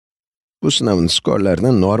Bu sınavın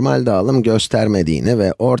skorlarının normal dağılım göstermediğini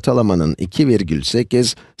ve ortalamanın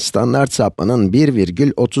 2,8, standart sapmanın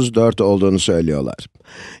 1,34 olduğunu söylüyorlar.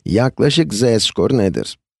 Yaklaşık z-skoru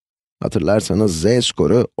nedir? Hatırlarsanız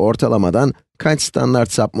z-skoru ortalamadan kaç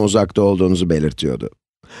standart sapma uzakta olduğunuzu belirtiyordu.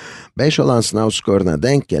 5 olan sınav skoruna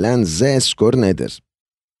denk gelen z-skoru nedir?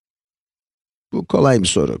 Bu kolay bir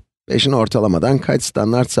soru. 5'in ortalamadan kaç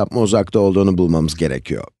standart sapma uzakta olduğunu bulmamız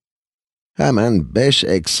gerekiyor. Hemen 5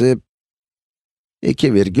 eksi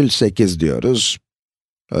 2,8 diyoruz.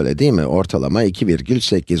 Öyle değil mi? Ortalama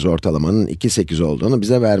 2,8, ortalamanın 2,8 olduğunu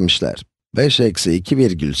bize vermişler. 5 eksi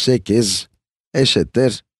 2,8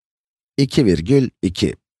 eşittir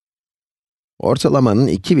 2,2. Ortalamanın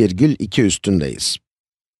 2,2 üstündeyiz.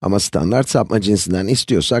 Ama standart sapma cinsinden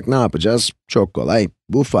istiyorsak ne yapacağız? Çok kolay.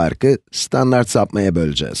 Bu farkı standart sapmaya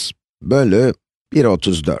böleceğiz. Bölü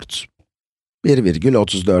 1,34.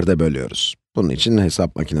 1,34'e bölüyoruz. Bunun için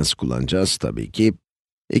hesap makinesi kullanacağız tabii ki.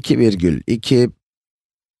 2,2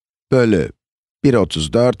 bölü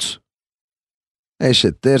 1,34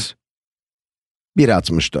 eşittir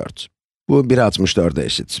 1,64. Bu 1,64'e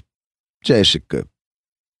eşit. C şıkkı.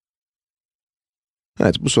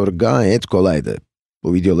 Evet, bu soru gayet kolaydı.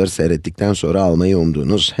 Bu videoları seyrettikten sonra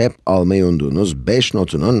hep almayı umduğunuz 5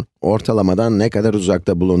 notunun ortalamadan ne kadar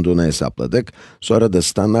uzakta bulunduğunu hesapladık. Sonra da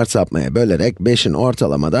standart sapmaya bölerek 5'in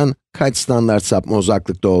ortalamadan kaç standart sapma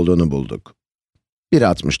uzaklıkta olduğunu bulduk.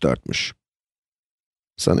 1,64'müş.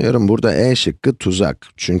 Sanıyorum burada E şıkkı tuzak.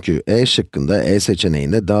 Çünkü E şıkkında E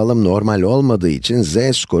seçeneğinde dağılım normal olmadığı için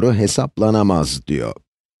z-skoru hesaplanamaz diyor.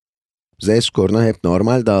 Z-skorunu hep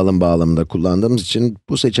normal dağılım bağlamında kullandığımız için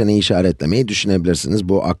bu seçeneği işaretlemeyi düşünebilirsiniz.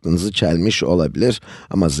 Bu aklınızı çelmiş olabilir.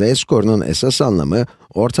 Ama z-skorunun esas anlamı,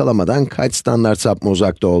 ortalamadan kaç standart sapma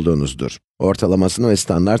uzakta olduğunuzdur. Ortalamasını ve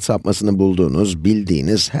standart sapmasını bulduğunuz,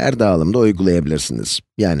 bildiğiniz her dağılımda uygulayabilirsiniz.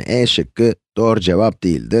 Yani E şıkkı doğru cevap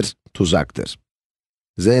değildir, tuzaktır.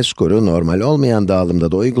 Z-skoru normal olmayan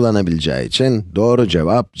dağılımda da uygulanabileceği için doğru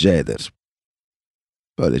cevap C'dir.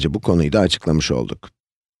 Böylece bu konuyu da açıklamış olduk.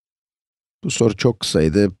 Bu soru çok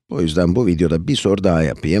kısaydı, o yüzden bu videoda bir soru daha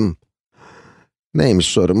yapayım. Neymiş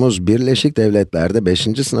sorumuz? Birleşik Devletler'de 5.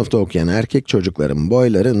 sınıfta okuyan erkek çocukların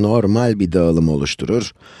boyları normal bir dağılım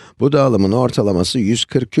oluşturur. Bu dağılımın ortalaması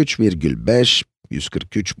 143,5,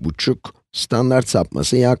 143,5, standart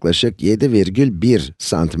sapması yaklaşık 7,1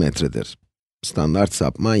 santimetredir. Standart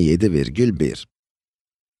sapma 7,1.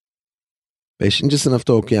 5.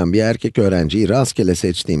 sınıfta okuyan bir erkek öğrenciyi rastgele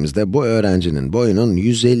seçtiğimizde bu öğrencinin boyunun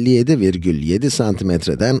 157,7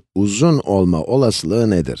 santimetreden uzun olma olasılığı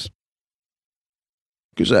nedir?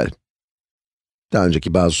 Güzel. Daha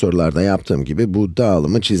önceki bazı sorularda yaptığım gibi bu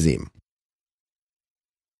dağılımı çizeyim.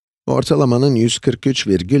 Ortalamanın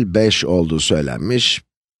 143,5 olduğu söylenmiş,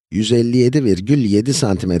 157,7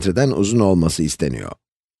 santimetreden uzun olması isteniyor.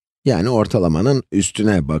 Yani ortalamanın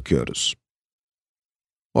üstüne bakıyoruz.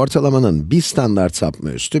 Ortalamanın bir standart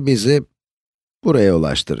sapma üstü bizi buraya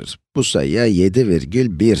ulaştırır. Bu sayıya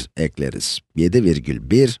 7,1 ekleriz.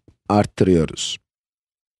 7,1 arttırıyoruz.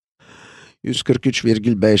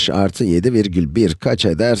 143,5 artı 7,1 kaç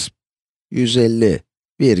eder?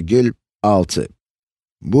 150,6.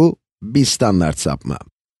 Bu bir standart sapma.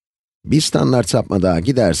 Bir standart sapma daha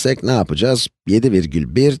gidersek ne yapacağız?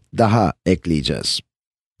 7,1 daha ekleyeceğiz.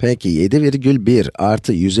 Peki 7,1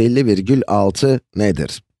 artı 150,6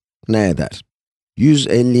 nedir? Ne eder?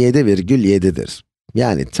 157,7'dir.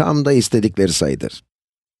 Yani tam da istedikleri sayıdır.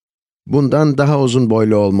 Bundan daha uzun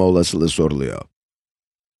boylu olma olasılığı soruluyor.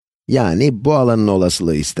 Yani bu alanın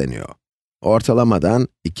olasılığı isteniyor. Ortalamadan,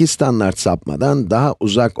 iki standart sapmadan daha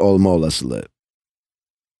uzak olma olasılığı.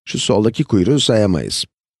 Şu soldaki kuyruğu sayamayız.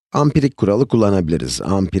 Ampirik kuralı kullanabiliriz.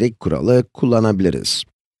 Ampirik kuralı kullanabiliriz.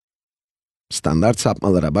 Standart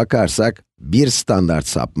sapmalara bakarsak, bir standart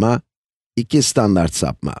sapma, iki standart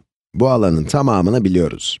sapma. Bu alanın tamamını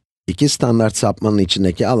biliyoruz. İki standart sapmanın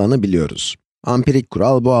içindeki alanı biliyoruz. Ampirik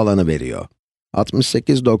kural bu alanı veriyor.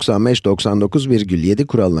 68, 95, 99,7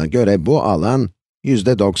 kuralına göre bu alan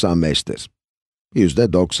 %95'tir.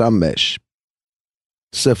 %95.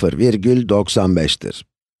 0,95'tir.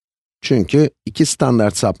 Çünkü iki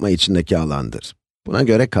standart sapma içindeki alandır. Buna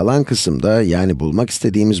göre kalan kısımda, yani bulmak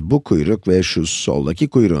istediğimiz bu kuyruk ve şu soldaki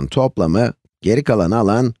kuyruğun toplamı, geri kalan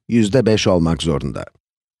alan %5 olmak zorunda.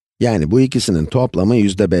 Yani bu ikisinin toplamı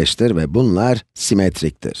 %5'tir ve bunlar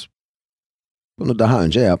simetriktir. Bunu daha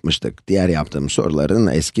önce yapmıştık. Diğer yaptığım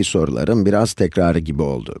eski soruların biraz tekrarı gibi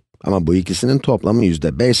oldu. Ama bu ikisinin toplamı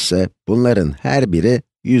 %5 ise, bunların her biri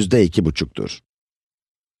 %2,5'tur.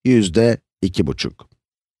 %2,5.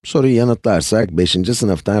 Soruyu yanıtlarsak, 5.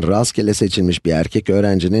 sınıftan rastgele seçilmiş bir erkek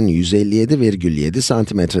öğrencinin 157,7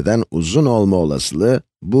 santimetreden uzun olma olasılığı,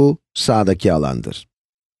 bu sağdaki alandır.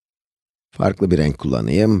 Farklı bir renk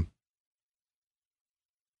kullanayım.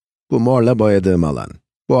 Bu morla boyadığım alan.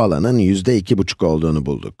 Bu alanın %2,5 olduğunu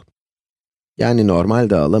bulduk. Yani normal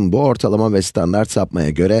dağılım, bu ortalama ve standart sapmaya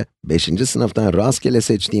göre 5. sınıftan rastgele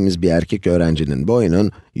seçtiğimiz bir erkek öğrencinin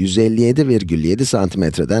boyunun 157,7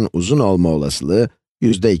 santimetreden uzun olma olasılığı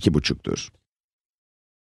 %2,5'tur.